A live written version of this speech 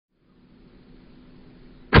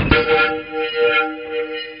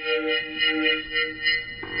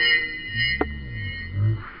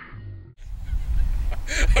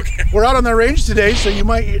Okay. We're out on the range today,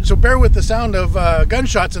 so bear with the sound of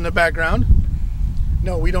gunshots in the background.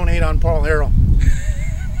 No, we don't hate on Paul Harrell.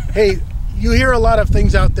 Hey, you hear a lot of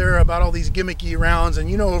things out there about all these gimmicky rounds, and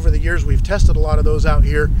you know over the years we've tested a lot of those out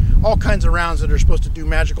here. All kinds of rounds that are supposed to do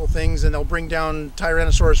magical things, and they'll bring down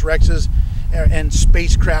Tyrannosaurus Rexes and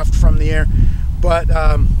spacecraft from the air. But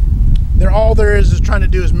all there is trying to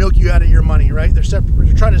do is milk you out of your money, right? They're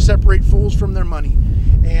trying to separate fools from their money.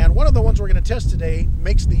 And one of the ones we're going to test today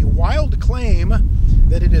makes the wild claim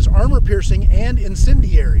that it is armor piercing and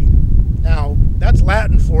incendiary. Now, that's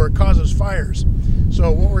Latin for it causes fires.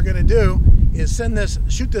 So what we're going to do is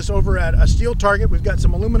shoot this over at a steel target. We've got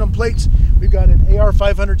some aluminum plates. We've got an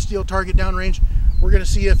AR-500 steel target downrange. We're going to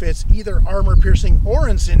see if it's either armor piercing or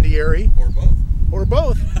incendiary. Or both. Or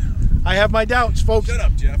both. I have my doubts, folks. Shut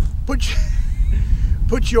up, Jeff.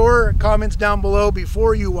 Put your comments down below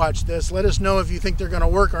before you watch this. Let us know if you think they're going to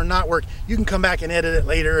work or not work. You can come back and edit it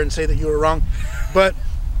later and say that you were wrong. But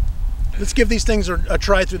let's give these things a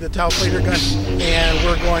try through the Taoflater gun, and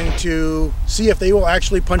we're going to see if they will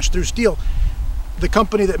actually punch through steel. The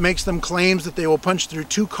company that makes them claims that they will punch through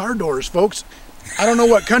 2 car doors, folks. I don't know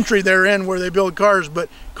what country they're in where they build cars, but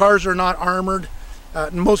cars are not armored.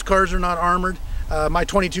 Most cars are not armored. My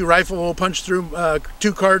 .22 rifle will punch through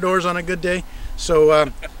 2 car doors on a good day.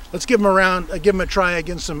 So let's give them a try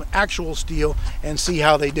against some actual steel and see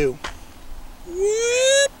how they do.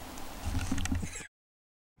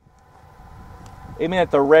 Aiming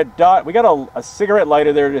at the red dot. We got a cigarette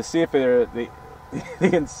lighter there to see if the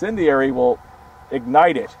incendiary will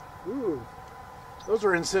ignite it. Ooh, those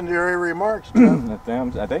are incendiary remarks.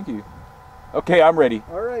 Thank you. Okay, I'm ready.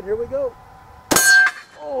 All right, here we go.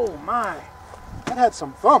 Oh my, that had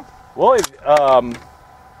some thump. Well, it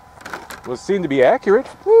seemed to be accurate.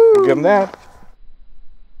 Woo. We'll give them that.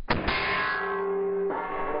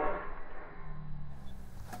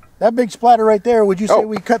 That big splatter right there, would you say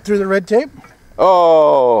we cut through the red tape?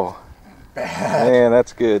 Oh, bad. Man,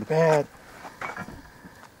 that's good. Bad.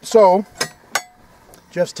 So,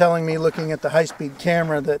 Jeff's telling me, looking at the high-speed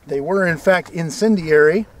camera, that they were in fact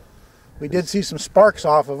incendiary. We did see some sparks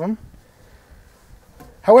off of them.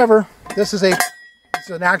 However, this is it's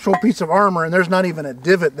an actual piece of armor, and there's not even a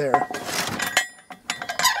divot there.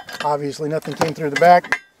 Obviously, nothing came through the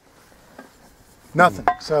back. Nothing.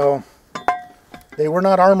 So, they were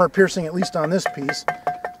not armor piercing, at least on this piece.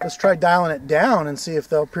 Let's try dialing it down and see if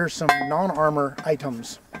they'll pierce some non-armor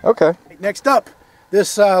items. Okay. Next up,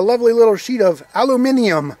 this lovely little sheet of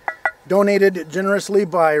aluminum donated generously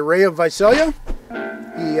by Ray of Visalia.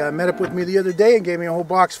 He met up with me the other day and gave me a whole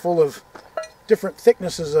box full of different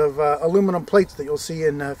thicknesses of aluminum plates that you'll see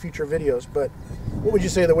in future videos. But what would you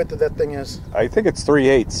say the width of that thing is? I think it's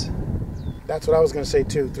 3/8. That's what I was going to say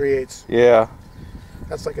too, 3/8. Yeah.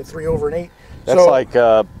 That's like a 3/8. That's like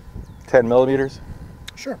 10 millimeters.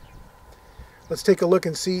 Sure. Let's take a look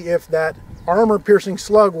and see if that armor-piercing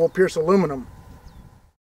slug will pierce aluminum.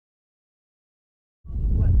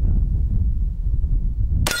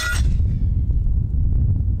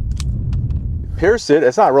 Pierce it.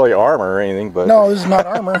 It's not really armor or anything, but no, this is not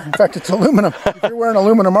armor. In fact, it's aluminum. If you're wearing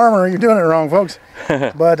aluminum armor, you're doing it wrong, folks.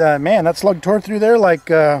 But man, that slug tore through there like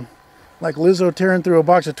Lizzo tearing through a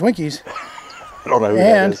box of Twinkies. I don't know who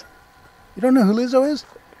that is. You don't know who Lizzo is?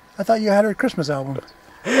 I thought you had her Christmas album.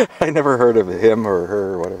 I never heard of him or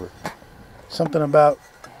her or whatever. Something about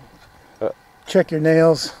check your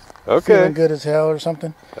nails. Okay. Feeling good as hell or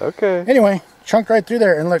something. Okay. Anyway, chunk right through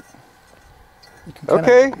there and look. You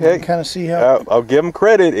can kind of see how. I'll give him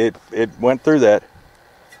credit. It went through that.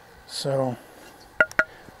 So,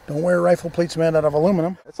 don't wear rifle plates made out of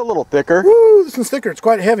aluminum. It's a little thicker. Woo, this one's thicker. It's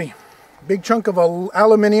quite heavy. Big chunk of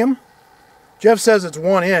aluminum. Jeff says it's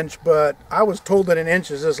 1 inch, but I was told that an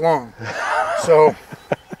inch is this long. So,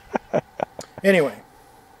 anyway,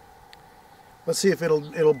 let's see if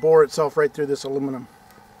it'll bore itself right through this aluminum,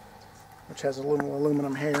 which has a little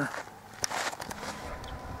aluminum hair.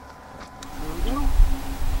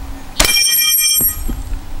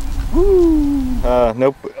 Woo!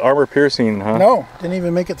 Nope, armor piercing, huh? No, didn't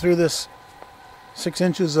even make it through this 6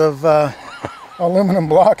 inches of aluminum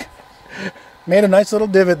block. Made a nice little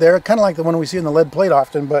divot there, kind of like the one we see in the lead plate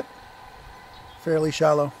often, but fairly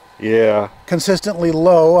shallow. Yeah. Consistently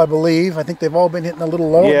low, I believe. I think they've all been hitting a little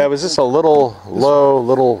low. Yeah, it was just a little low,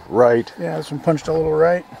 little right. Yeah, this one punched a little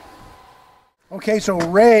right. Okay, so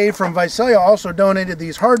Ray from Visalia also donated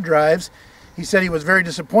these hard drives. He said he was very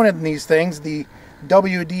disappointed in these things. The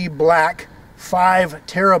WD Black 5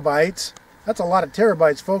 terabytes. That's a lot of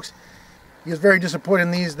terabytes, folks. He was very disappointed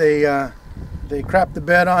in these. They crapped the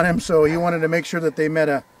bed on him, so he wanted to make sure that they met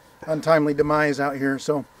a untimely demise out here.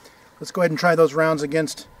 So let's go ahead and try those rounds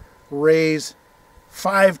against Ray's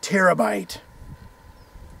 5 terabyte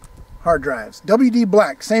hard drives. WD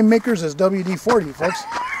Black, same makers as WD-40, folks.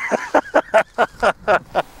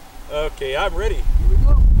 Okay, I'm ready. Here we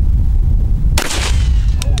go.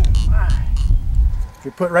 Oh my. If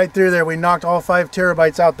we put right through there, we knocked all 5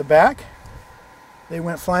 terabytes out the back. They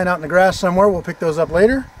went flying out in the grass somewhere. We'll pick those up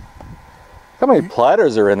later. How many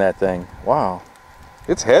platters are in that thing? Wow.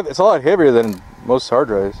 It's heavy. It's a lot heavier than most hard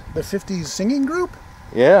drives. The 50s singing group?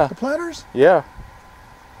 Yeah. The platters? Yeah.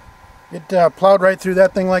 It plowed right through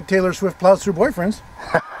that thing like Taylor Swift plows through boyfriends.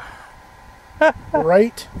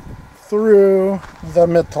 Right through the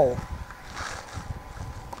middle.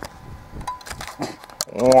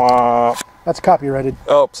 Wow. That's copyrighted.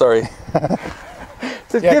 Oh, sorry.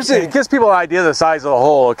 It gives people an idea of the size of the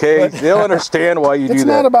hole, okay? They'll understand why you do that. It's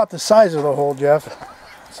not about the size of the hole, Jeff.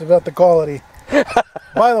 It's about the quality.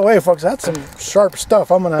 By the way, folks, that's some sharp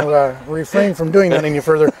stuff. I'm going to refrain from doing that any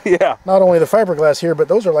further. Yeah. Not only the fiberglass here, but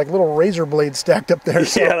those are like little razor blades stacked up there.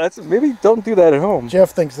 So yeah, maybe don't do that at home.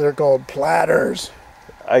 Jeff thinks they're called platters.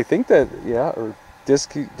 I think that, yeah, or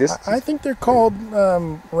disc. I think they're called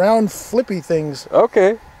round flippy things.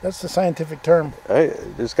 Okay. That's the scientific term.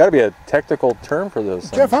 There's got to be a technical term for those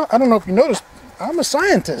things. Jeff, I don't know if you noticed, I'm a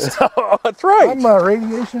scientist. Oh, that's right. I'm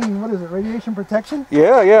radiation, what is it, radiation protection?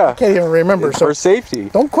 Yeah, yeah. I can't even remember. It's for safety.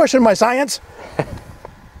 Don't question my science.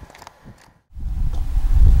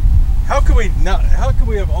 How could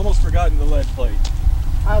we have almost forgotten the lead plate?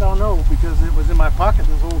 I don't know, because it was in my pocket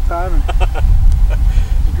this whole time and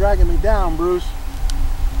it's dragging me down, Bruce.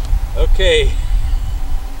 Okay.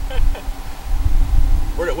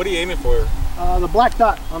 What are you aiming for? The black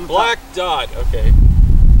dot on the black top. Dot, okay.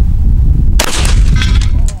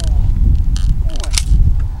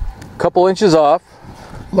 Couple inches off.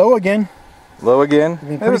 Low again. Low again.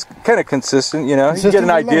 It was kind of consistent, you know. You get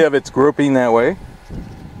an idea of its grouping that way.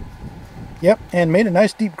 Yep, and made a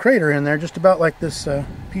nice deep crater in there, just about like this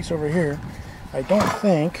piece over here. I don't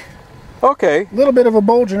think. Okay. A little bit of a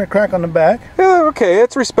bulge and a crack on the back. Yeah, okay,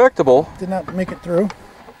 it's respectable. Did not make it through.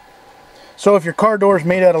 So if your car door is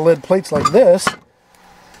made out of lead plates like this,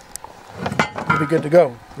 you'll be good to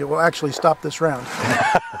go. It will actually stop this round.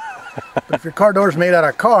 But if your car door is made out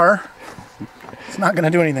of car, it's not going to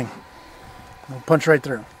do anything. It'll punch right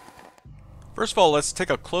through. First of all, let's take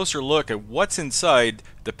a closer look at what's inside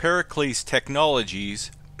the Paraklese Technologies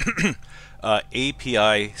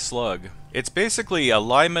API slug. It's basically a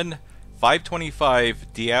Lyman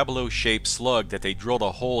 525 Diablo-shaped slug that they drilled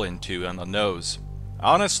a hole into on the nose.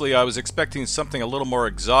 Honestly, I was expecting something a little more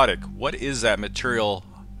exotic. What is that material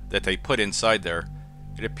that they put inside there?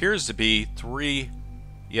 It appears to be 3,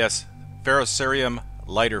 yes, ferrocerium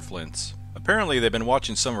lighter flints. Apparently they've been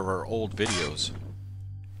watching some of our old videos.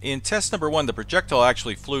 In test number 1, the projectile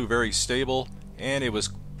actually flew very stable, and it was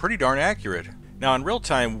pretty darn accurate. Now in real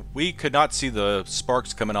time, we could not see the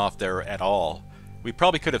sparks coming off there at all. We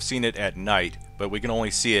probably could have seen it at night, but we can only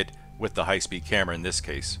see it with the high-speed camera in this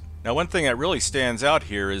case. Now one thing that really stands out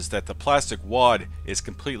here is that the plastic wad is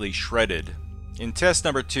completely shredded. In test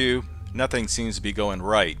number 2, nothing seems to be going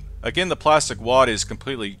right. Again, the plastic wad is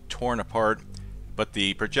completely torn apart, but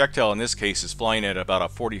the projectile in this case is flying at about a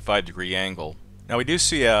 45-degree angle. Now we do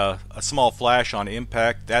see a small flash on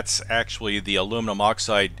impact. That's actually the aluminum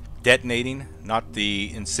oxide detonating, not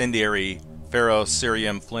the incendiary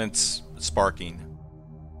ferrocerium flints sparking.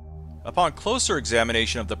 Upon closer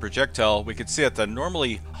examination of the projectile, we can see that the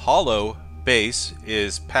normally hollow base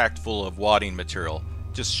is packed full of wadding material,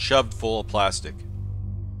 just shoved full of plastic.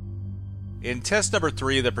 In test number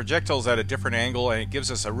 3, the projectile is at a different angle, and it gives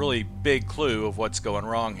us a really big clue of what's going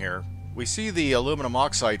wrong here. We see the aluminum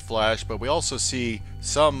oxide flash, but we also see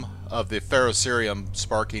some of the ferrocerium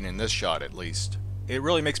sparking in this shot at least. It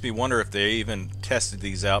really makes me wonder if they even tested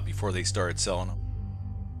these out before they started selling them.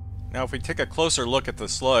 Now if we take a closer look at the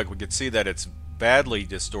slug, we can see that it's badly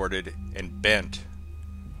distorted and bent.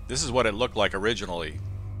 This is what it looked like originally.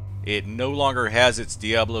 It no longer has its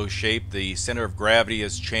Diablo shape, the center of gravity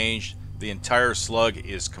has changed, the entire slug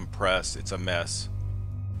is compressed, it's a mess.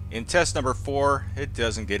 In test number 4, it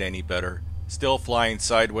doesn't get any better. Still flying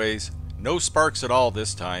sideways, no sparks at all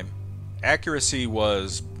this time. Accuracy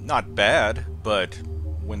was not bad, but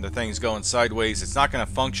when the thing's going sideways, it's not going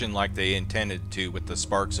to function like they intended to with the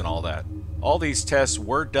sparks and all that. All these tests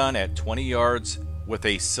were done at 20 yards with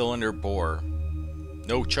a cylinder bore.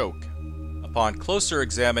 No choke. Upon closer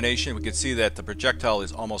examination, we can see that the projectile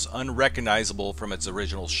is almost unrecognizable from its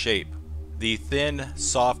original shape. the thin,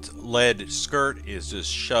 soft lead skirt is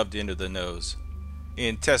just shoved into the nose.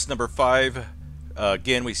 In test number 5,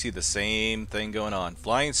 again we see the same thing going on.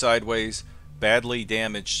 Flying sideways, badly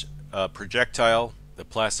damaged projectile. The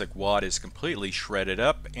plastic wad is completely shredded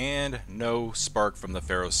up and no spark from the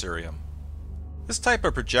ferrocerium. This type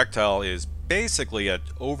of projectile is basically an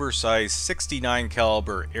oversized 69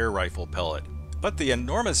 caliber air rifle pellet. But the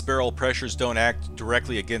enormous barrel pressures don't act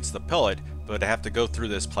directly against the pellet, but have to go through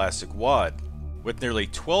this plastic wad. With nearly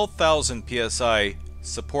 12,000 psi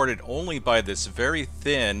supported only by this very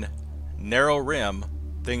thin, narrow rim,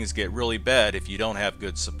 things get really bad if you don't have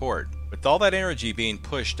good support. With all that energy being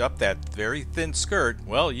pushed up that very thin skirt,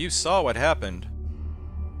 well, you saw what happened.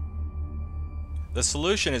 The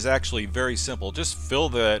solution is actually very simple. Just fill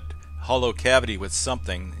that hollow cavity with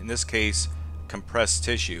something, in this case, compressed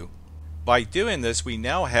tissue. By doing this, we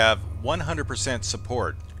now have 100%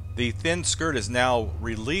 support. The thin skirt is now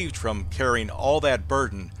relieved from carrying all that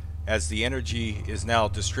burden, as the energy is now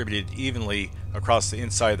distributed evenly across the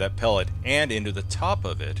inside of that pellet and into the top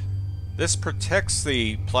of it. This protects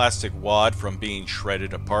the plastic wad from being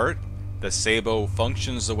shredded apart. The sabot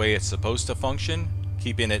functions the way it's supposed to function,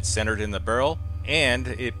 keeping it centered in the barrel, and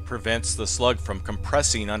it prevents the slug from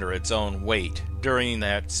compressing under its own weight during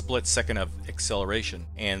that split second of acceleration.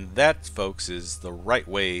 And that, folks, is the right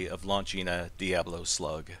way of launching a Diablo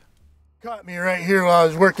slug. Caught me right here while I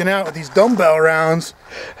was working out with these dumbbell rounds.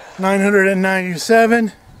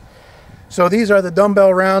 997. So these are the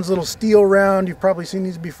dumbbell rounds, little steel round. You've probably seen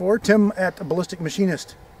these before. Tim at the Ballistic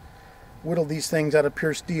Machinist whittled these things out of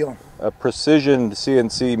pure steel. A precision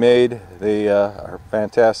CNC made. They are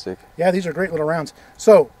fantastic. Yeah, these are great little rounds.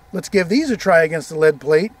 So let's give these a try against the lead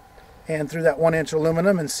plate and through that 1-inch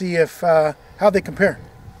aluminum and see if how they compare.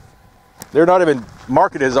 They're not even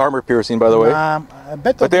marketed as armor piercing, by the way. I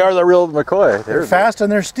bet but they are the real McCoy. They're fast and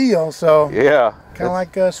they're steel, so yeah, kind of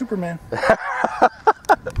like Superman.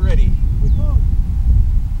 Ready.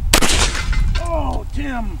 Oh,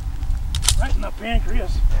 Tim, right in the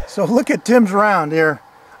pancreas. So look at Tim's round here.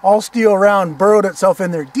 All steel round burrowed itself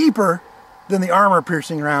in there deeper than the armor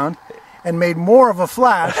piercing round and made more of a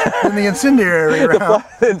flash than the incendiary round.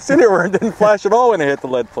 The incendiary didn't flash at all when it hit the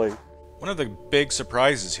lead plate. One of the big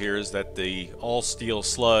surprises here is that the all-steel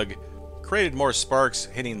slug created more sparks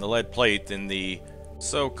hitting the lead plate than the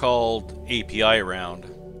so-called API round.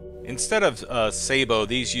 Instead of sabot,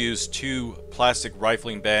 these use 2 plastic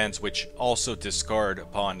rifling bands which also discard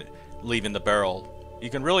upon leaving the barrel.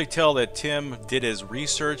 You can really tell that Tim did his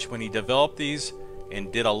research when he developed these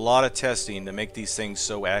and did a lot of testing to make these things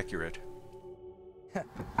so accurate.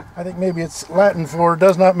 I think maybe it's Latin for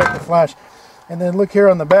does not make a flash. And then look here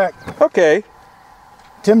on the back. Okay.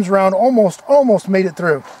 Tim's round almost made it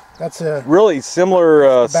through. That's a really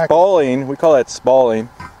similar spalling. We call that spalling.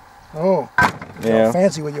 Oh, yeah.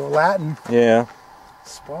 Fancy with your Latin. Yeah.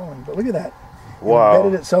 Spalling, but look at that. Wow. It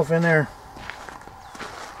embedded itself in there.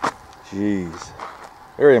 Jeez,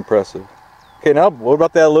 very impressive. Okay, now what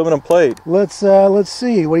about that aluminum plate? Let's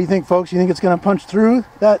see. What do you think, folks? You think it's going to punch through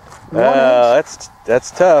that?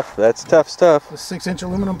 That's tough. That's tough stuff. The 6-inch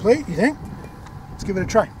aluminum plate. You think? Let's give it a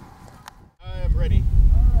try. I am ready.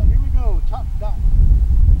 All right, here we go. Top dot.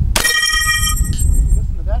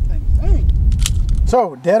 Listen to that thing sing.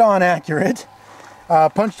 So dead on accurate.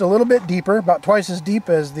 Punched a little bit deeper, about twice as deep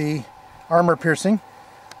as the armor piercing.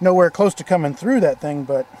 Nowhere close to coming through that thing,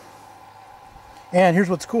 but. And here's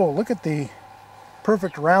what's cool. Look at the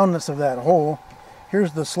perfect roundness of that hole.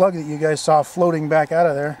 Here's the slug that you guys saw floating back out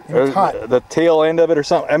of there. And it's hot. The tail end of it or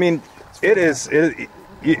something. I mean, it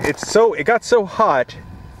got so hot.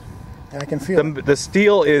 I can feel it. The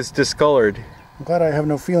steel is discolored. I'm glad I have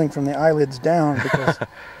no feeling from the eyelids down because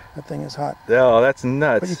that thing is hot. Oh, that's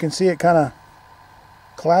nuts. But you can see it kind of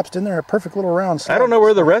collapsed in there. A perfect little round slug. I don't know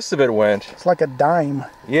where the rest of it went. It's like a dime.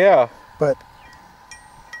 Yeah. But,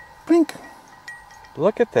 blink.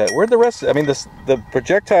 Look at that. Where'd the rest? I mean, the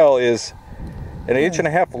projectile is an inch and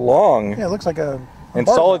a half long. Yeah, it looks like a and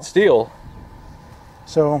barbell. solid steel.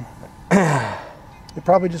 So it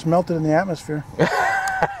probably just melted in the atmosphere.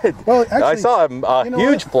 Well, actually, I saw a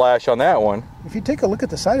huge flash on that one. If you take a look at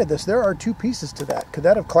the side of this, there are 2 pieces to that. Could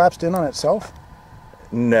that have collapsed in on itself?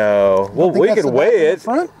 No. Well, we could weigh it.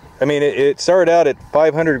 Front? I mean, it started out at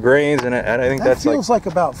 500 grains, and I think that feels like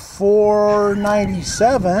about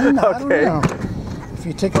 497. Okay. I don't know. If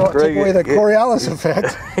you take away the Coriolis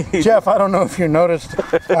effect. Jeff, I don't know if you noticed,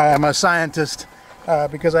 I'm a scientist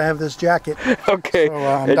because I have this jacket. Okay, so,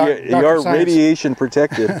 and you are radiation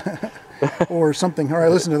protected. Or something, or I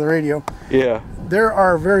listen to the radio. Yeah. There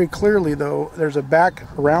are very clearly, though, there's a back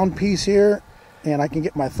round piece here, and I can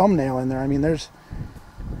get my thumbnail in there. I mean, there's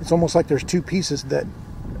It's almost like there's two pieces that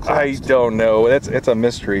I collapsed. don't know. It's a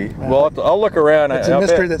mystery. Well, I'll look around. It's a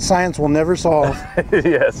mystery that science will never solve.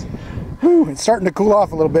 Yes. Whew, it's starting to cool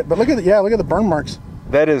off a little bit, but look at look at the burn marks.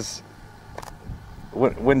 That is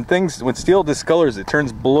when steel discolors, it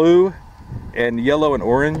turns blue and yellow and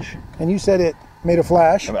orange. And you said it made a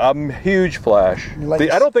flash. A huge flash.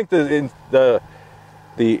 Like I don't think the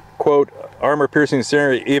quote armor piercing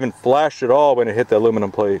incendiary even flashed at all when it hit the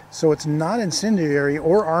aluminum plate. So it's not incendiary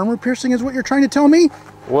or armor piercing is what you're trying to tell me?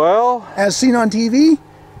 Well, as seen on TV?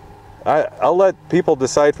 I'll let people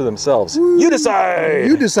decide for themselves. You decide.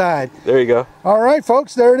 You decide. There you go. All right,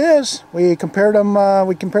 folks, there it is. We compared them.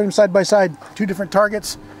 Side by side. Two different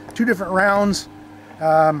targets, two different rounds.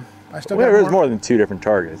 There's more than two different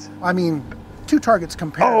targets. I mean, two targets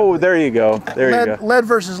compared. Oh, there you go. There you go. Lead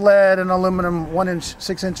versus lead, and aluminum, 1-inch,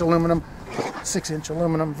 6-inch aluminum, 6-inch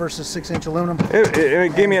aluminum versus 6-inch aluminum.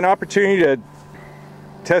 It gave me an opportunity to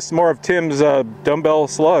test more of Tim's dumbbell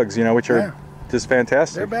slugs, which are just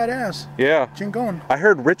fantastic. They're badass. Yeah. Chin going. I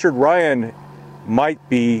heard Richard Ryan might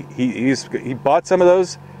be, he bought some of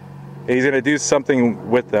those, and he's going to do something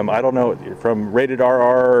with them. I don't know, from Rated RR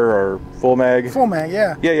or Full Mag. Full Mag,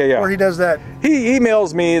 yeah. Yeah. Where he does that. He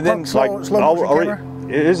emails me, and then slow motion camera?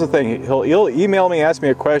 Here's the thing, he'll email me, ask me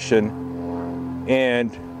a question,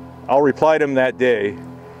 and I'll reply to him that day.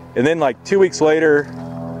 And then like 2 weeks later,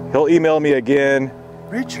 he'll email me again.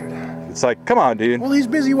 Richard. It's like, come on, dude. Well, he's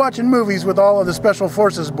busy watching movies with all of the Special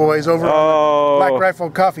Forces boys over on the Black Rifle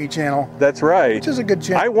Coffee channel. That's right. Which is a good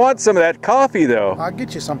channel. I want some of that coffee, though. I'll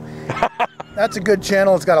get you some. That's a good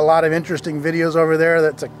channel. It's got a lot of interesting videos over there.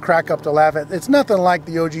 That's a crack up to laugh at. It's nothing like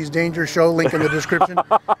the OG's Danger Show. Link in the description.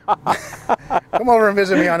 Come over and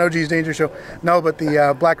visit me on OG's Danger Show. No, but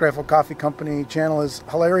the Black Rifle Coffee Company channel is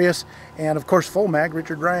hilarious. And of course, Full Mag,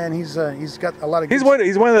 Richard Ryan. He's got a lot of. He's one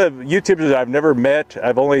of the YouTubers that I've never met.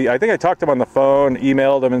 I think I talked to him on the phone,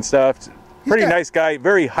 emailed him and stuff. Pretty nice guy,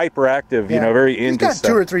 very hyperactive. Very into stuff. He's got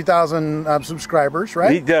 2,000 or 3,000 subscribers,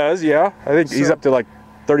 right? He does, yeah. I think he's up to like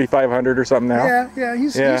 3,500 or something now. Yeah.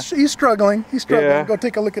 He's struggling. He's struggling. Yeah. Go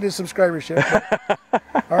take a look at his subscribership.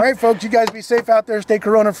 All right, folks. You guys be safe out there. Stay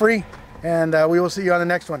corona free, and we will see you on the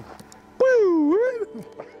next one.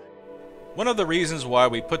 One of the reasons why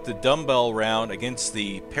we put the dumbbell round against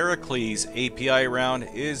the Paraklese API round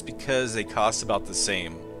is because they cost about the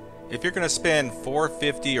same. If you're going to spend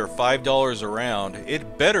 $4.50 or $5 a round,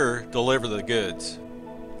 it better deliver the goods.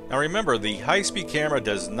 Now remember, the high-speed camera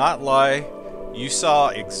does not lie. You saw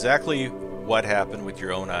exactly what happened with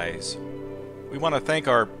your own eyes. We want to thank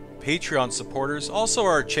our Patreon supporters, also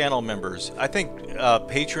our channel members. I think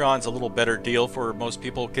Patreon's a little better deal for most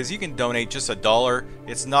people because you can donate just $1.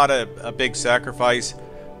 It's not a big sacrifice,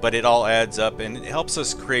 but it all adds up and it helps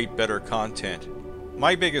us create better content.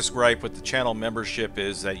 My biggest gripe with the channel membership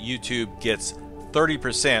is that YouTube gets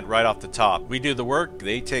 30% right off the top. We do the work,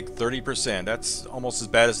 they take 30%. That's almost as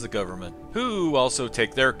bad as the government, who also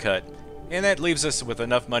take their cut. And that leaves us with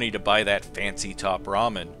enough money to buy that fancy top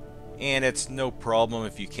ramen. And it's no problem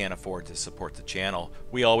if you can't afford to support the channel.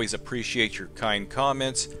 We always appreciate your kind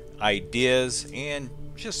comments, ideas, and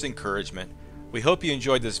just encouragement. We hope you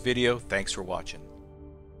enjoyed this video. Thanks for watching.